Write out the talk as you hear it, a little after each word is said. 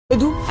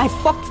Nedu, I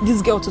fucked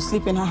this girl to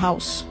sleep in her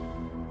house.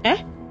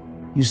 Eh?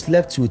 You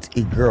slept with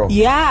a girl?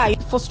 Yeah,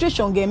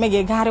 frustration game.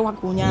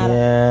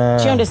 Yeah.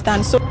 Do you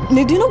understand? So,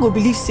 Nedu no go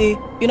believe, say,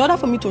 in order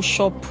for me to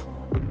shop,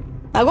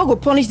 I go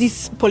punish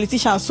this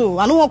politician. So,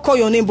 I don't want to call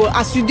your name, but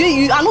as you do,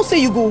 I don't say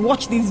you go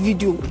watch this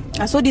video.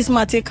 I saw this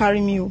man carry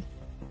me.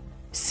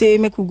 Say,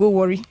 make we go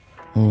worry.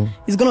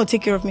 He's going to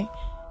take care of me.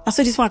 I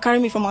saw this man carry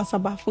me from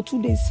Ansaba for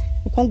 2 days.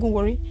 You can't go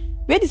worry.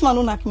 Where this man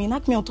don't knock me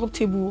on top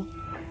table.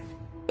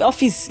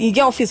 Office, he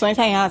get office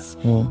anytime he has.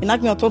 He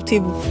knock me on top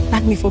table,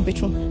 knock me for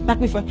bedroom, knock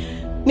me for.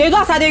 Nedu,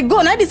 as I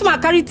go, now this man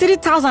carry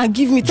 3,000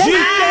 give me.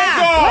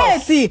 Where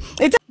is he?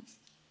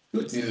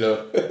 What is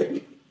love?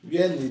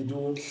 Where they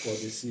do for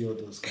the see all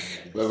those kind of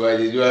things. Baba,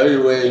 they do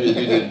everywhere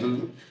they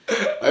do.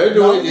 I don't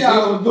know what they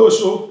do. No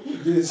show.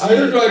 I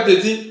don't know what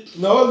they do.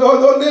 No,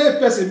 no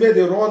person made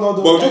the run all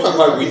those. But talk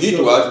about we need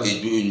to ask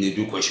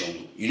Nedu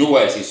question. You know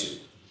why I say so?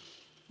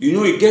 You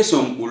know, you get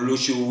some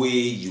Olosho way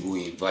you will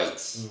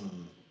invite.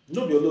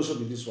 No be Olosho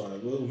be this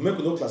one. We'll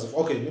make no classify.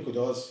 Okay, make it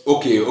us.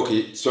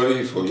 Okay.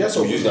 Sorry for you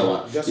to use that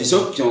one. It's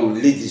up to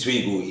ladies where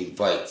you go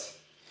invite.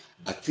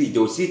 At least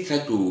they'll still try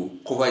to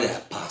cover their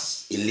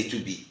past a little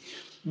bit.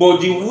 But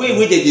the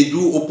way they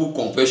do open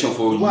confession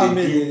for what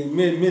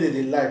made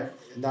they like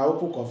now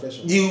open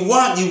confession.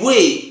 The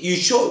way you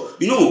show,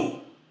 you know.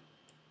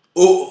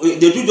 Oh,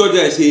 the two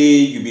judges say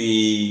you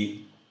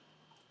be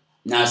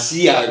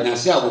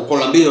Nasia go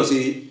call and they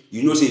say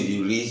you know say if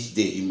you reach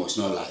there you must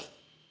not lie.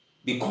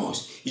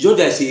 Because you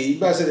just say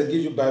they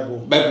give you Bible.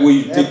 Bible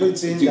you take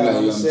everything that like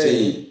I'm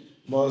saying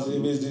must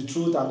be the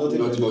truth and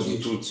nothing but the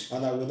truth.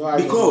 And I will not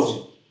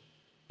because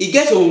it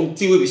gets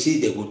something where we say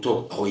they will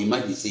talk or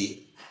imagine say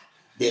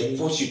they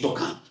force you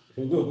talk am.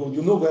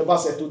 You know whoever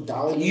settle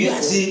down. You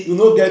see, you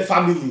know get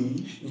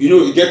family. You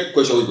know you get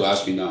question we go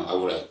ask me now. I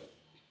will like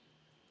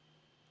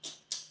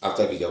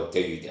after video I will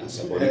tell you the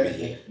answer. But let me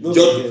hear.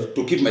 Just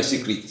to keep my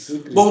secret.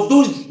 But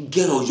those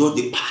girls just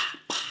the pa.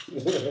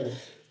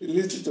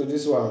 Listen to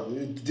this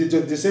one.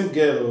 The same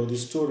girl or the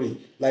story,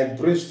 like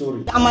brief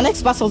story. I'm an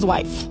ex-pastor's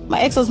wife. My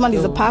ex-husband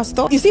is a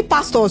pastor. You see,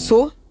 pastors,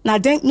 so now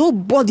then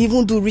nobody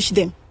even do reach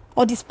them.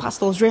 All these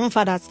pastors, reverend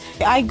fathers.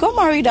 I got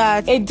married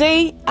at a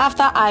day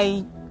after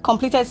I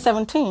completed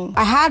 17.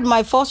 I had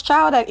my first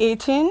child at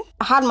 18.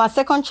 I had my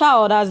second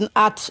child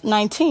at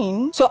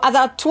 19. So as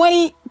at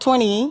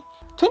 2020,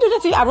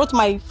 I wrote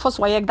my first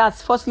WAEC,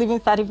 that's first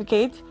living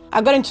certificate.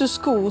 I got into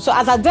school. So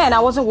as at then, I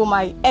wasn't with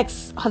my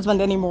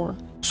ex-husband anymore.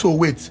 So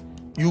wait,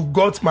 you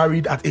got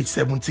married at age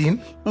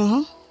 17,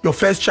 your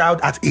first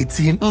child at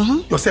 18,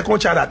 your second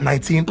child at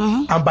 19,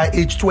 and by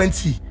age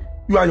 20,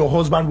 you and your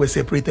husband were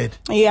separated.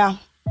 Yeah.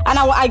 And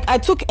I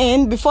took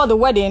in before the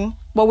wedding,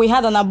 but we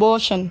had an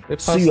abortion.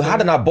 So you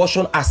had an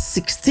abortion at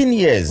 16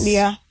 years?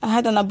 Yeah, I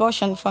had an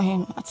abortion for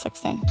him at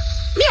 16.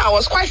 Me, I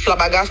was quite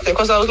flabbergasted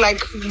because I was like,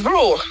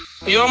 bro,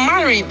 you're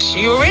married,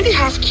 you already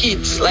have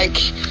kids, and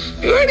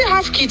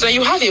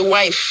you have a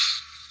wife.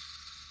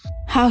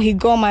 How he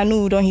got my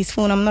nude on his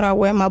phone, I'm not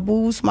aware, my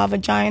boobs, my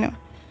vagina.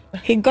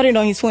 He got it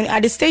on his phone.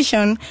 At the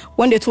station,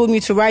 when they told me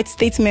to write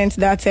statements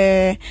that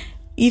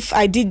if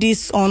I did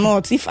this or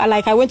not, if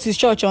I went to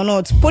church or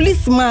not,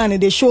 policeman,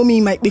 they show me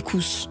my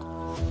bekus.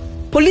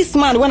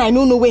 Policeman, when I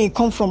don't know where he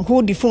come from,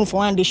 hold the phone for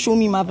one, they show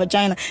me my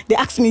vagina. They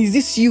ask me, is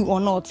this you or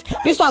not?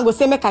 This one go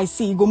say, make I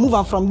see. Go move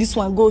on from this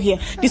one, go here.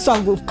 This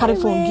one go carry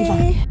phone, give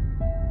her.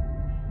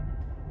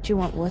 Do you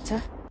want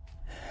water?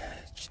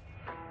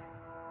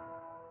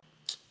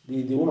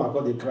 The woman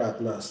got the cry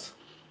at last.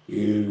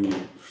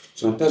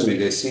 Sometimes when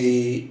they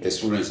say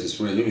experience,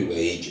 don't be by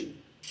age.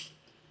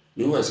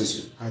 You know what I say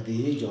so? At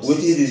the age of what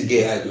is this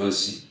girl I don't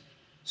see?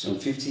 Some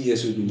 50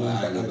 years old woman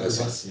I never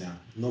see.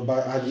 No,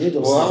 but at the age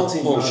of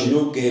 17, how she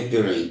don't get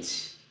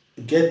parent?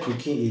 Get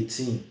picking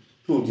 18.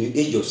 No, the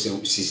age of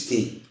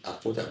 16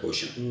 afford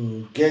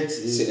abortion. Get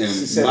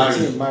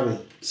 17 marry.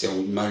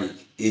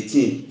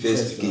 18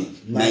 first picking.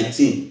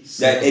 19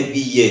 that every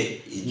year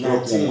it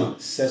drop one,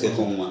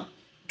 second one.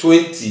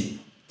 20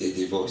 they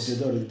divorce. They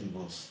don't really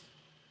divorce.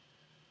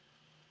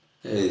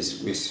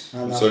 Yes, wait.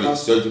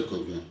 Sorry to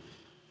come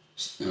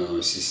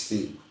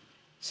 16,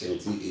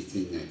 17,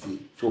 18,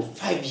 19. So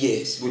 5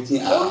 years.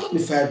 Not be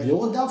 5 years,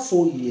 what that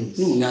 4 years?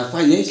 No, now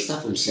 5 years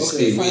start from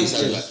 16.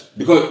 Okay,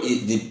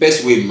 because the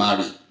best way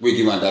marry, we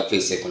give her that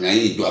first second, I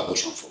need to do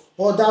abortion for.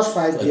 Oh, that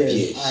 5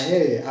 years.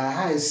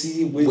 I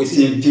see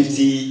waiting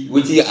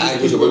 50,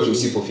 I was about to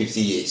see for 50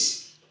 years.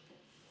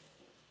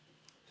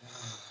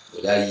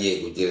 But that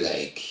year we did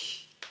like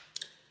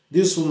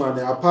this woman,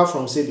 apart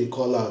from say they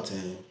call out,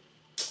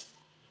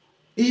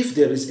 if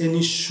there is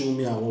any show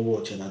me I won't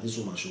watch and this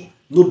woman show,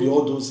 no be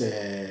all those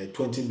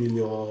 20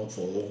 million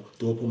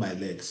to open my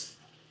legs.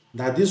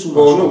 That this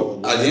woman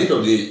show. At the end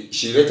of the day,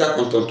 she later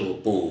content to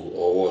poll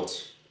or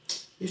what?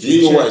 If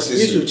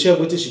you check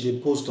what she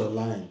did post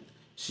online,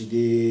 she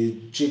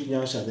did check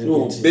nyash and everything.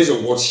 No, based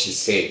on what she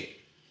said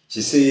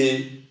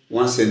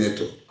one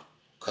senator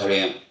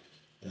carry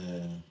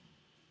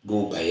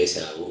go by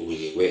yes will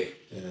wear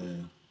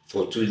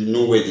for to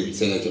know where the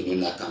senator do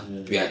not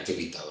come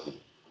 3,000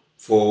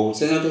 For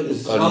senator to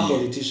carry One you.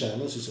 politician, I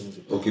know see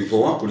something. Okay,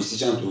 for one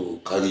politician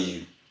to carry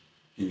you,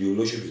 you be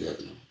Olosho be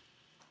that now.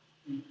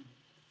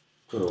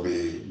 So,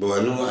 but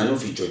I know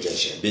if you judge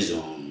Asha based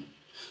on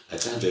I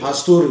can't judge Her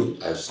story.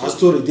 her Her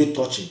story they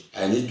touching.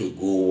 I need to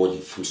go watch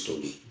the full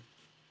story.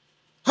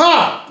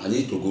 Ha! I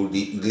need to go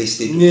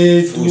listen to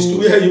the full Nedu,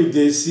 story. where you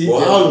they see But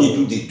them. how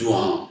Nedu they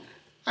do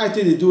I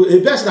think they do.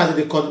 A person that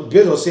they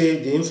based on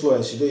say the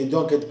influence, you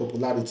don't get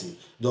popularity.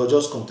 They'll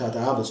just contact.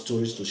 I have the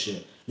stories to share.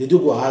 They do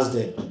go ask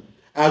them.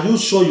 Are you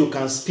sure you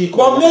can speak?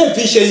 But men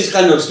fit share this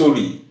kind of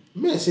story.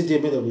 Men say they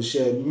made them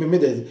share.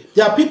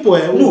 There are people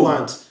who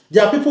want.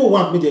 There are people who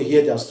want me to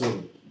hear their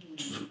story.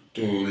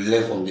 To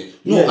learn from them.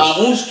 No, Yes.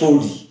 our own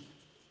story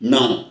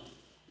now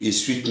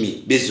is sweet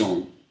me based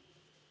on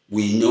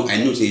we know.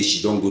 I know say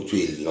she don't go through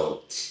a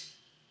lot.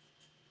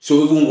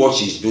 So even what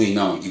she's doing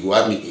now, you go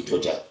have me to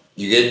judge her.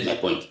 You get my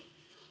point.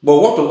 But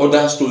what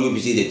other story be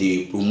say that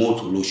they promote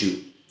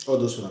Olosho? All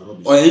those one are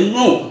rubbish.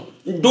 Oh,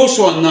 no, those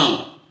one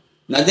now.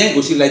 Now then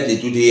go see like they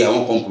do they I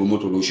won't come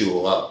promote Olosho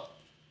or how?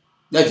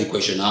 That's the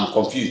question. I'm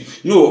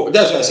confused. No,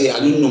 that's why I say I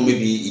don't know.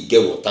 Maybe it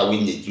get water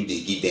when they do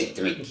they give them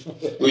drink.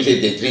 When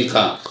they drink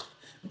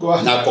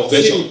now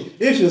confession. See,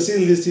 if you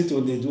see listen to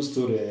Nedu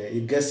story,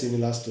 it gets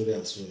similar story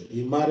as well.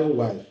 He marry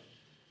wife,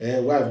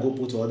 wife go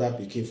put other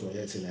pikin for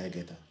her till I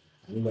get her.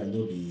 And if I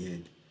no be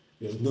head,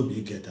 you no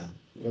be get her.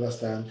 You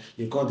understand?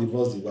 You can't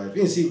divorce the wife.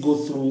 You see go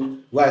through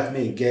wife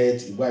may get,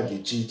 the wife they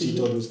cheat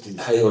all those things.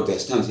 I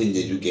understand saying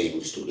they do get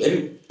your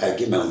story. I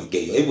get my own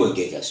get you. Everybody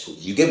get their story.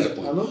 You get my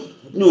point. I know.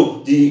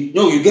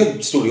 No, you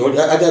get story. Or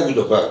other good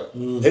or bad.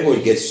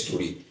 Everybody gets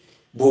story.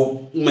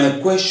 But my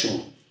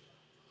question,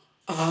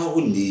 how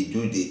they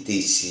do the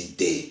thing see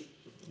there?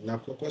 Now,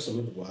 question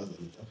maybe go ask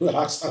them. We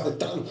ask at the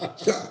time.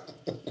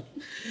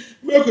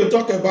 We can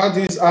talk about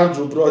this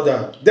Andrew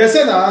brother. They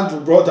say that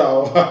Andrew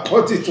brother,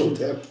 according to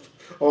them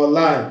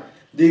online,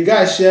 the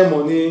guy share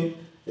money.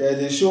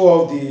 They show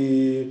off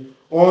the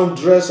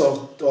hundreds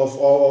of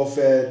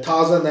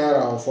 1,000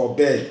 naira for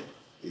bed.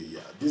 Yeah,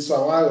 this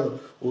one why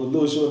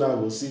Olosho now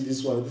go see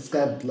this one. This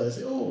guy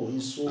bless. Oh,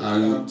 he's so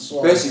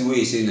handsome. Person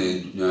wey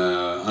say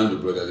na Andrew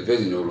brother, the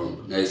person no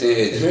wrong. Na he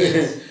say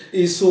head.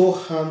 He's so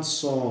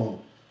handsome.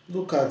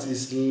 Look at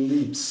his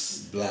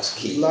lips. Black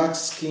skin. Black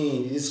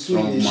skin. His skin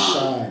Strong dey man.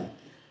 shine.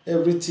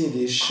 Everything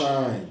dey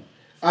shine.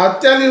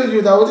 I'm telling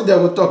you that what they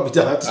will talk with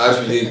that.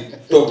 As we dey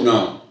talk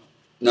now,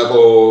 na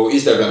for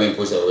Instagram and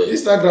post away.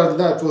 Instagram did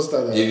not post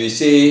that. If you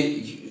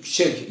say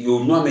check,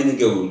 you know how many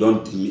girls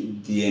don't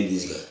DM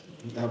this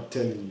guy. I'm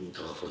telling you.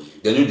 For you.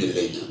 They know the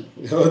lane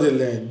now. How they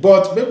learn.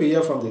 But maybe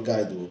hear from the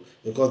guy though,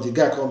 because the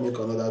guy can't make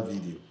another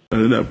video. I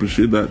really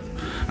appreciate that.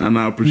 And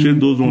I appreciate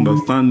those who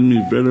understand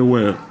me very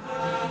well.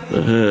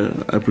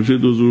 I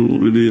appreciate those who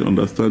really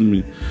understand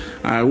me.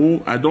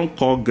 I don't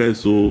call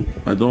guests, so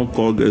I don't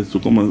call guests to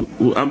come and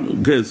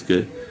I'm guests.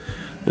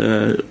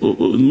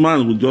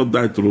 Man will just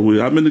die through away.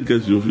 How many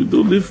guests you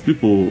don't leave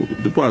people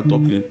are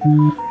talking.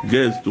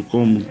 Guests to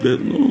come, no, they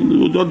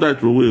will just die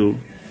through away.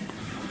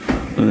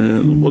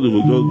 Nobody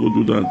will just go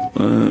do that.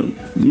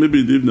 Maybe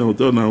in the evening I'll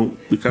tell now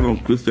the kind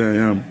of Christian I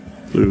am.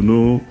 So you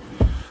know,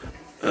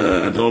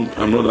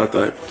 I'm not that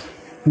type.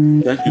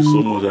 Thank you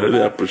so much. I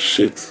really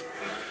appreciate.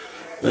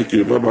 Thank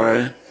you. Bye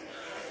bye.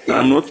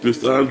 I'm not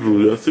Mr. Andrew.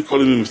 You're still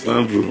calling me Mr.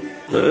 Andrew.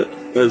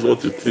 That's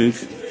what you think.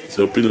 It's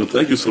your opinion.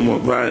 Thank you so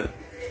much. Bye.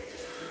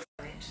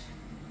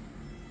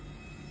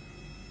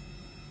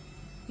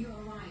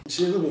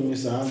 She will be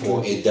Mr. Andrew.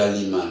 For a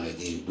darling man,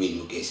 they will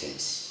no get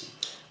sense.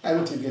 I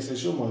don't think it's a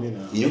show money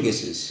now. You no get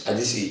sense at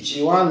this age.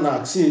 You want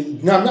knack. See,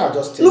 now I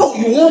just tell No,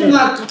 you won't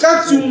knack.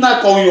 Can't you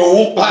knack on your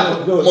own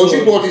part? Must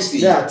you do all this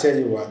thing? Yeah, I tell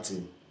you one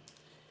thing.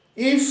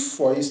 If,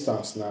 for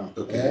instance, now,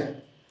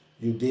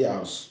 you dey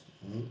house,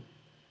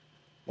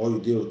 or you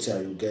dey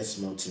hotel, you get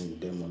small thing, you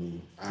get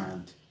money,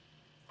 and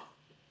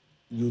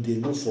you dey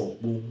look for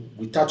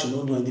without you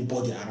don't know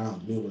anybody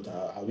around. Me, but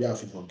I will have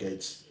to forget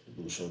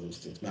to show those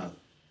things. Now,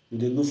 you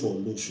dey look for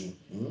Olosho.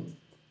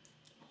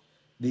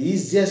 The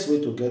easiest way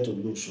to get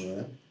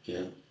Olosho,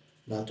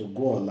 now to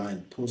go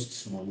online,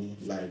 post money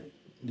like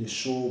they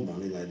show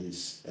money like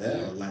this,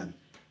 online.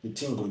 The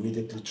thing go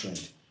immediately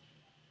trend.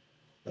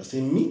 That's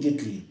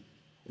immediately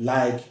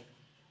like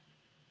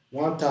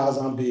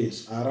 1,000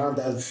 base around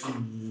that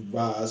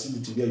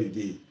facility where you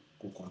dey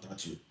go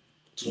contact you.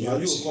 So now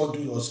you go do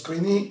your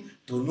screening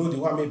to know the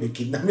one maybe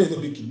kidnap, maybe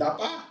no be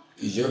kidnapper.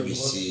 You just be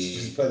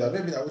say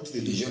maybe that what they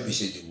do. You just be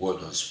say the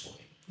world don spoil.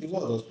 The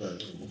world don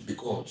spoil.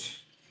 Because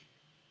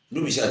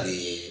no be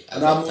say they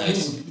Now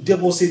advertise. there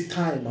was a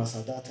time as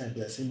at that time,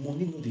 like say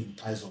money no dey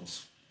entice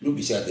us. No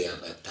be say they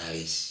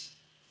advertise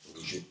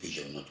Olosho page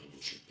or not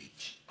Olosho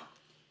page.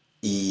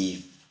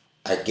 If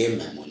I get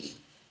my money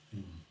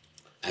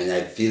and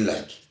I feel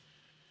like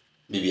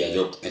maybe I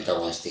just enter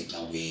one state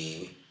now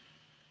where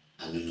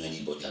I don't know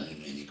anybody, I don't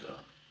know any girl.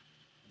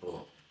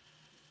 Bro,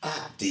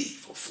 app day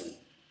for phone.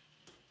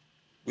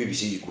 Maybe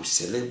say you go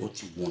select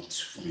what you want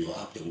from your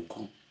app, they will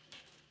come.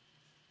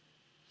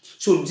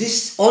 So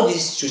all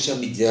this social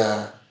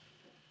media,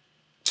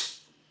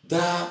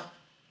 that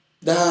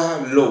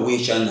that law wey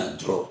China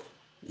drop,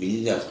 we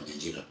need that for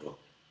Nigeria, bro.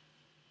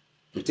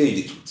 To tell you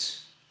the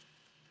truth.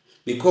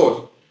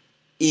 Because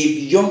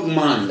if young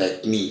man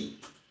like me,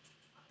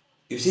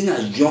 if see a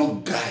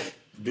young guy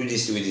do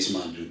this the way this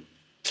man do,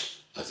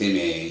 I think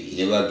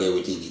he never get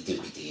what he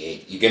think with the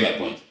head. You get my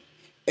point?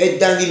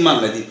 Elderly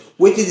man like this,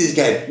 wetin this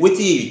guy,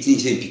 wetin you think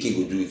say pikin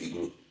go do if he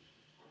grow?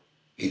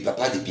 His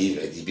papa dey behave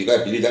like this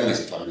because I believe that man is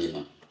a family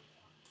man.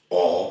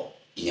 Or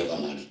he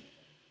never marry.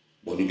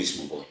 But no be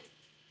small boy.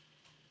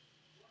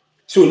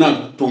 So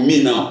now, to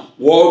me now,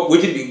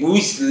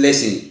 which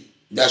lesson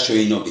that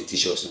showing up they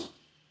teach us now?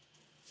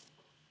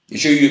 He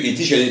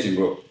teach you anything,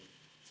 bro?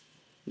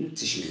 He don't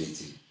teach me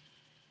anything.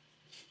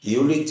 He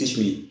only teach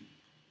me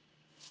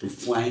to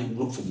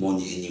look for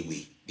money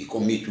anyway.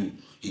 Because me too,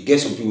 you get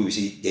some people who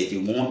say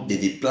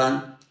they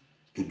plan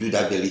to do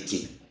that very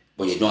thing,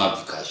 but they don't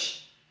have the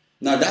cash.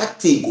 Now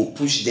that thing go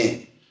push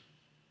them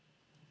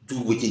do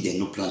what they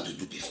no plan to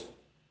do before.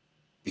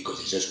 Because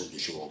they just want to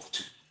show off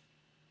too.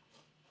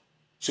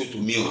 So to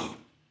me,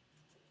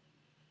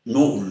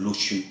 no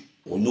Oluchu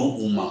or no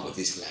woman for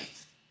this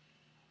life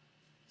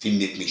will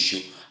make me show.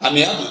 I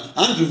mean,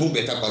 I'm even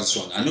better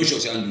person. I know sure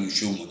I'm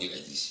show money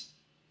like this.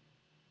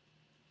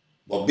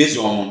 But based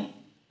on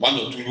one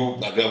or two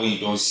background you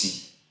don't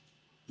see,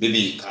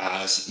 maybe in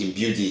cars, in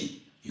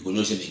building, you can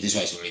know say this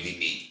one is already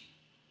made.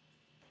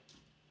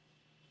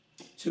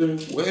 So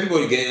well,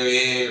 everybody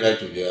get right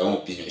to their own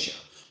opinion,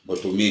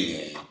 but to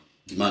me,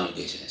 the man of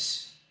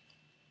sense.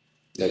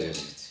 That's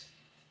just it.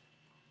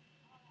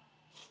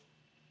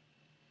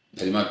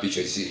 That's my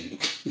picture. See,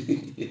 look.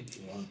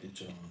 One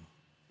picture.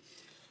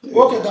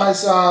 Okay,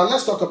 guys.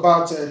 Let's talk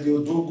about the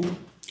Odogu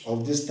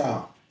of this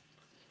town,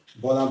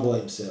 Burnaboy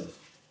himself.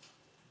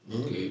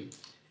 Okay.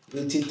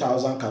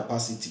 80,000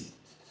 capacity.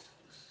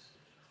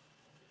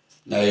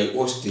 Now a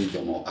whole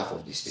stadium or half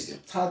of the stadium.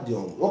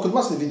 Stadium. Okay,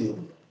 what's the video?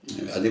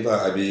 I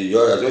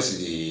just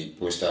see the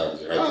poster.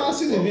 I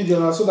see the video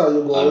now so that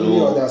you go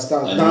really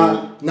understand.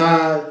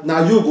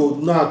 Now you go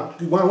now.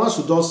 Once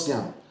you don't see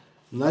him,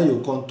 now you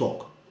can't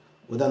talk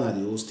whether na the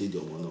whole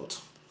stadium or not.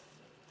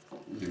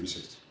 Let me see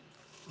it.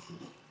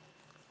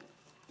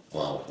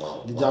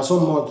 Wow. There are so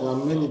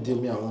much, many days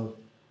me I want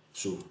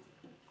show.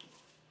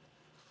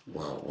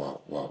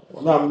 Wow.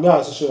 Now, me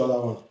I show you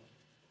that one.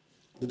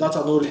 The data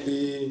not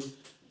really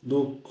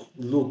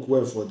look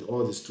well for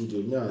all the studio.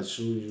 Me I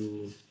show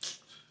you.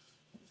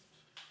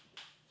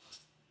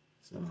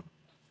 I'm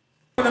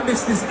gonna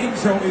miss this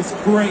intro is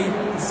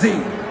crazy.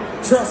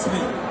 Trust me.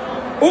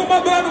 All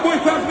my Burnaboy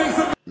fans make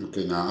some.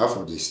 Okay, now half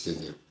of the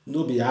stadium.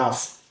 No be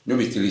half. No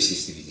be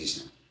 360 videos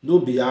now. No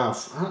be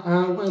half.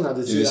 When are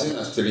they If you say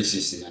that's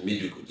 360, and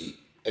midweek could be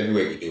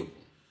everywhere could open.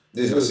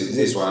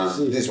 This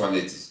one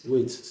it is.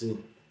 Wait, see.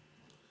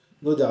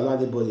 No, they allow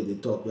anybody they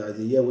talk. We are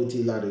the year with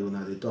Larry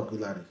when they talk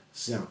with Larry.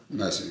 See him.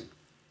 Nice.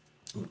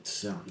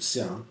 See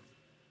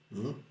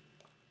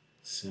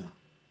him.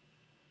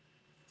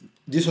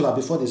 This one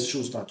before the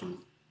show start.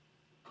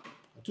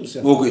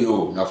 Okay,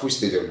 no, na full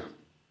stadium now.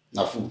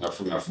 Na full.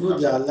 No,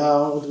 they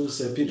allow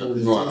those people.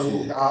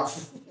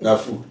 Na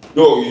full.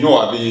 No, you know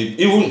I be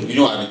even I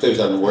be tell you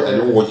I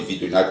don't watch the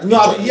video. No,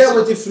 I be here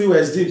waiting free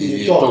Wednesday.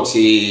 They talk.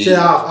 Say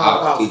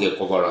half. They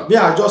cover up. Me,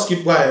 I just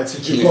keep quiet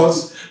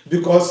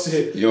because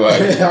you are.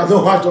 I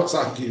don't want to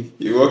just keep.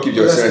 You won't keep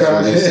your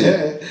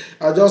strength.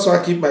 I just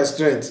want to keep my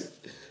strength.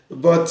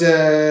 But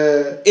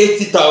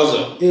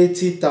 80,000.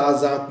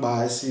 80,000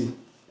 by see.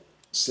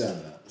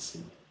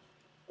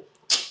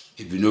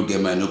 If you don't get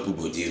my no put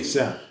body.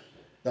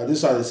 Now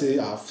this one they say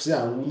half. See,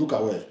 I look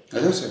away. I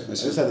don't say. I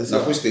say.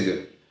 Na full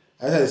stadium.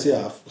 I said they say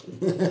half.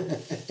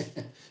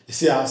 You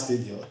see half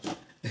stadium.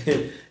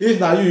 If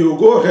now you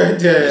go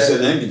rent. So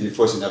let me be the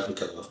first in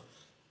Africa.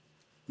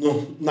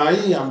 No, now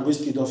he and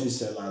Whiskey don't fit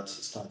sell at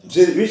stadium.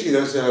 So Whiskey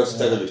don't sell at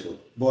stadium before.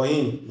 But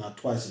him now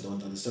twice he done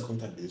that. The second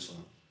time this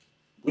one.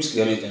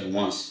 Whiskey only time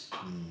once.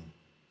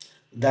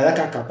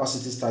 Direct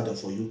capacity stadium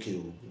for UK.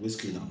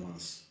 Whiskey now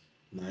once.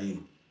 Now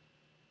him.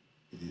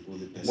 The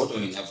only person. What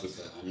on in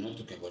Africa? I'm not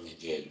talking about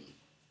Nigeria.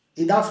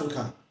 In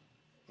Africa.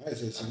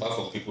 Apart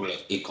from people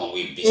like Akon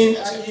wey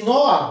in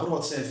all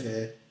abroad,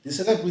 the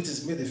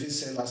celebrities made the first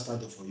sell last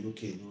stadium for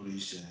UK no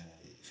reach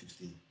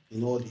 15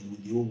 in all the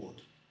whole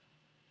world.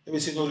 Let me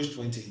say no reach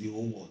 20 in the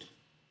whole world.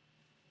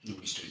 No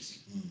reach 20. So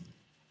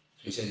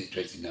you said it's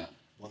 20 now.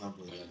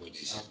 Burnaboy.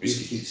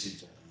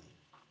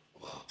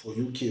 Wow. For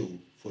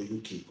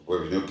UK.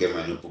 Well, we don't get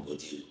my no poor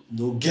body.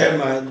 No get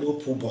my no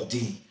poor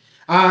body.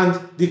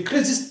 And the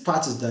craziest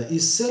part is that he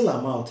sell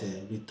them out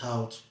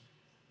without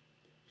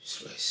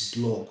stress,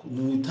 blog,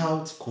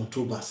 without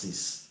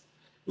controversies.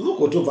 You know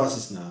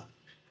controversies now.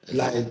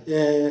 Like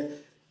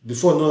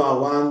before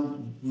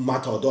one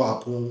matter don't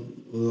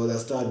happen, you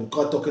understand?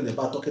 Because talking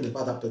about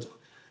that person.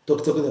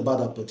 Talking about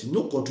that person.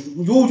 No control.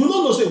 You don't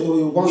know say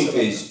once.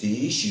 If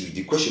the issue,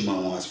 the question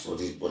man wants for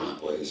this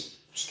Burnaboy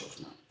stuff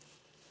now.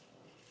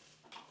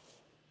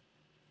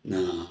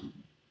 Now,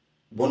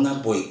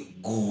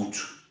 Burnaboy good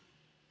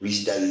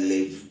reach that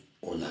level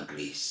on a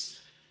grace.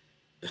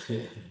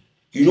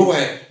 You know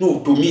why?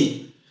 No, to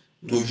me,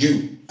 to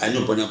you, I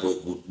know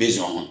Burnaboy good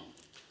based on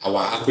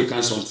our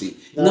African something.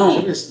 Now,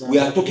 Now Grace, we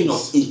are talking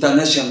of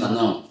international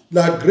now.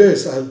 Now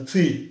Grace and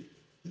see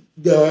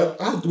the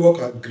hard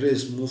work and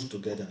Grace move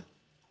together.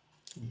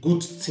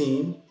 Good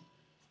team,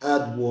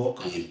 hard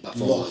work, And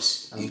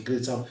performance. and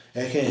great time.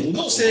 In You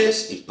know, performance,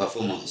 say in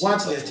performance. one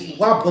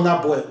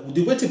Burnaboy,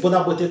 the way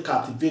Burnaboy take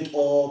captivate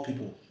all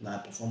people na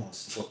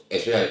performance. For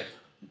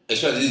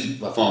especially this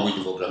performance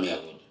we do for Grammy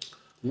Award.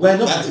 Well,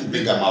 no, That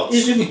bring them out.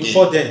 even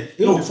before then,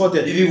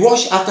 If you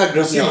watch after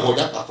Grammy Award,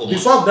 that performance.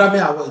 before Grammy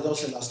Award, it don't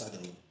sell last time.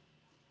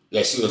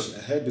 Yeah,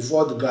 seriously.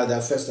 Before the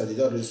Grammy first time, they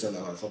don't really sell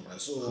our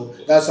performance. So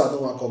that's why I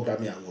don't want to call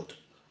Grammy Award.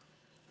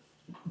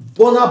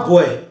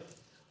 Burnaboy,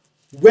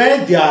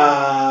 when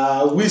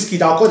their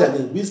whiskey, I'll call their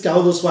name, whiskey,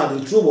 all those ones,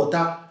 they throw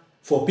water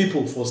for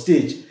people for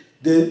stage.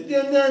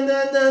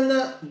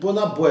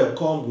 Burnaboy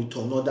come with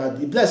another.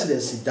 The blessed they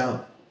sit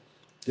down,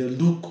 they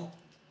look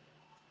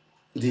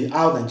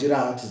how Nigerian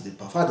artists they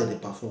perform, they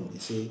perform. They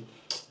say,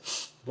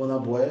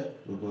 Burnaboy,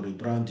 we go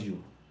rebrand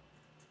you.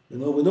 You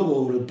know, we don't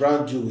go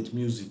rebrand you with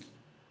music.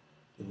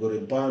 We go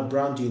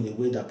rebrand you in a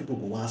way that people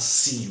go want to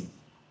see you.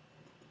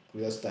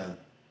 You understand?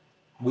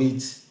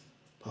 With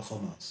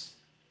performance.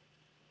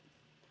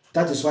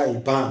 That is why a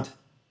band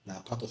na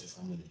part of a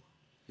family.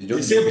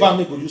 The same band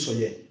they go use for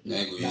here.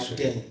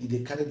 Then they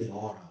carry the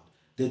aura.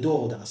 They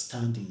don't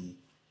understand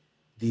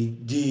the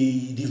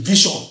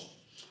vision.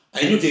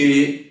 I know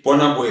the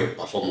Burnaboy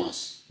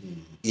performance.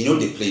 You know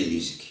they play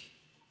music.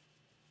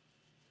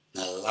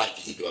 Now live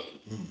they do it.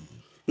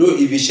 You know,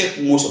 if you check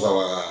most of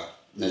our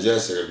Nigerian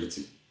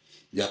celebrity,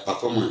 their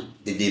performance,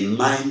 they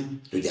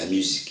mind to their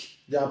music.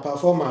 Their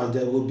performance,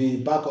 there will be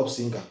backup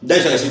singer.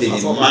 That's why I say they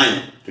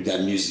mind to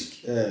their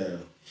music.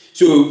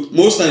 So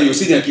most times you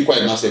see them keep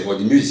quiet master, but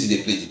the music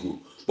they play the go.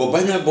 But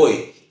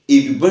Burnaboy,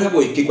 if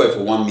Burnaboy keep quiet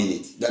for 1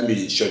 minute, that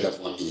music shut up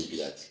for 1 minute with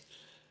that.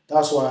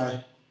 That's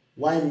why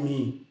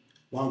me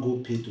want go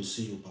pay to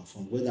see you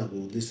perform. When I go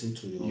listen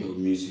to your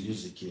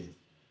music here.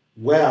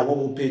 Where I want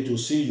go pay to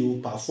see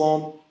you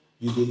perform,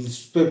 you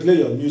dey play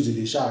your music,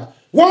 they shout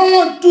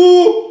 1,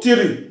 2,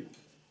 3,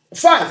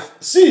 5,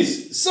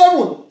 6,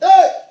 7,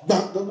 8,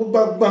 bang, bang,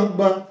 bang, bang,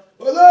 bang.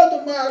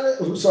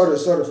 Sorry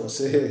for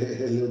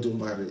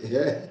saying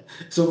yeah.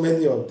 So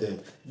many of them.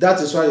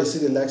 That is why you see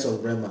the likes of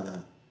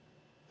Burna.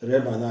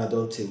 Burna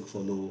don't take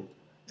follow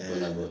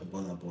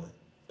Burnaboy.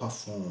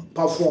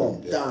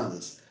 Perform,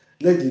 dance.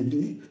 Let it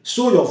be.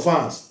 Show your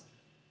fans.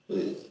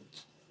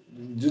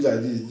 Do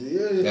like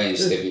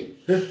this.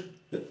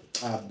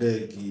 I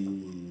beg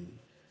you.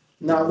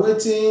 Now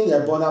waiting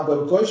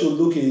Burnaboy, because you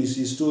look at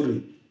his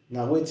story.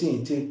 Now waiting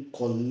he take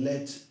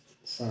collect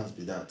fans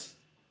be that.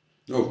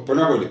 No,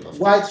 Burnaboy perform.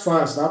 White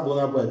fans, not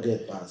Burnaboy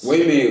get pass. What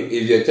you mean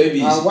if you tell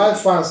me? And white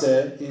fans,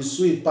 is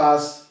sweet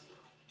pass.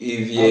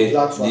 If you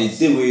the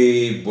same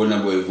way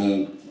Burnaboy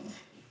even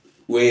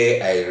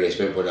where I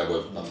respect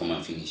Burnaboy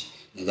performance finish.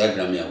 In that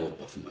Grammy Award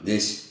performance,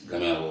 this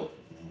Grammy Award,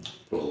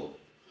 bro,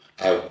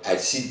 I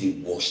see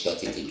the wash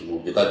that it into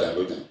move because I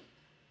wrote them.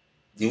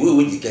 The way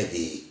we get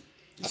the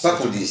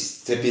apart from the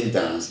stepping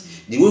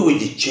dance, the way we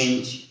they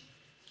change.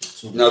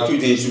 Now to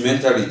the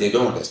instrumentally, they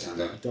don't understand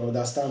that. They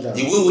understand that.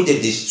 The way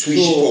they switch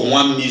from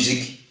one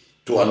music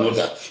to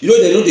another. You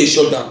know they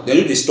shut down, they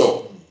know they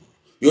stop.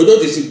 You know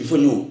they say before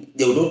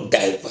they will not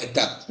divert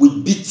that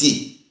with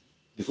BT.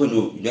 Before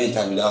you don't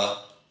enter without.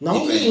 Now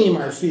only in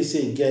my face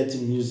say get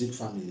music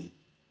family.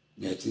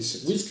 Yeah, it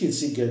is. Which kids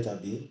see get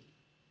abi?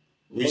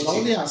 Which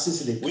only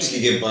assist the which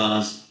get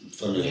balance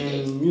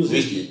family.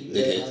 Music.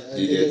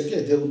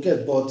 They will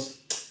get, but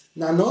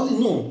now not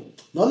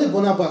only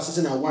Burnaboy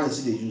assisting and one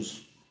see they use.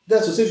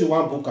 That's to say if you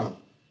want book am,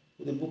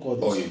 they book all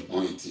this.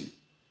 On your team.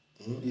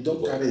 You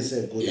don't carry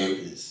yourself go that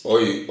place.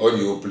 All you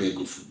whole play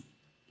go food.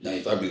 Now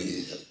if I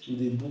believe that. You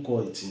dey book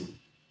all the team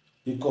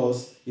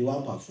because you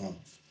want perform.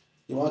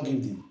 You want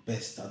give the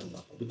best out of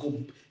that. Because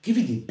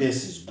giving the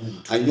best is good.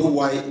 I know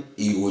why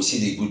you will see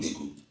the good.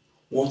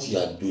 What you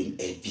are doing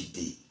every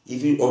day,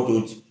 even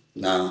although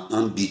na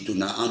hand beat,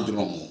 na hand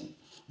drum,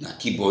 na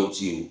keyboard,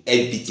 you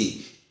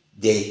everything,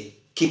 they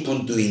keep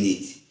on doing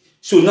it.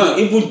 So now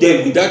even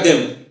them without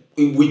them.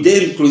 With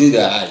them closing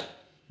their eye,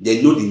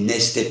 they know the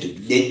next step to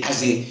they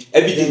as in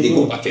everything they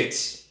go perfect.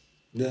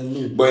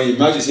 But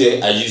imagine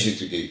say I use it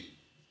today.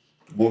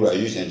 Tomorrow I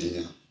use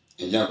engineer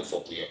will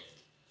fuck me up.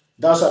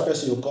 That's why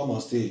person will come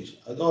on stage.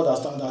 I don't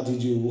understand that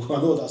DJ. I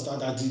don't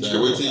understand that DJ.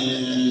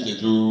 Waiting they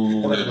do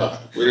whatever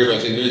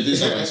they do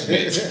this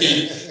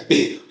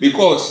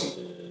because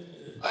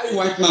I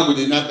white man with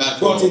the not that.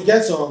 But to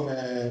get some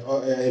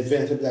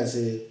event, people like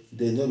say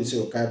they know we say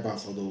okay band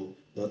for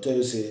they'll tell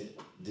you say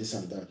this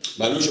and that.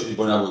 But I'm not sure the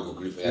Burna will go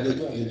green for that. They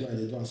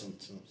do some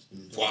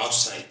for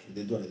outside.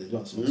 They do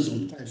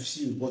sometimes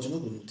see you, but you not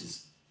gonna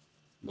notice.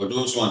 But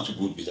those want to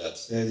good be that.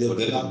 They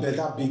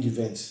better big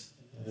events.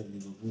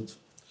 Good.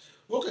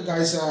 Okay,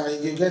 guys.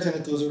 If you get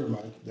any closing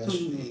remark, that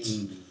should be it.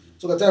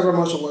 So, thank you very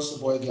much for watching the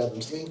boy.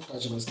 Adam's Link.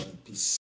 Catch you next time. Peace.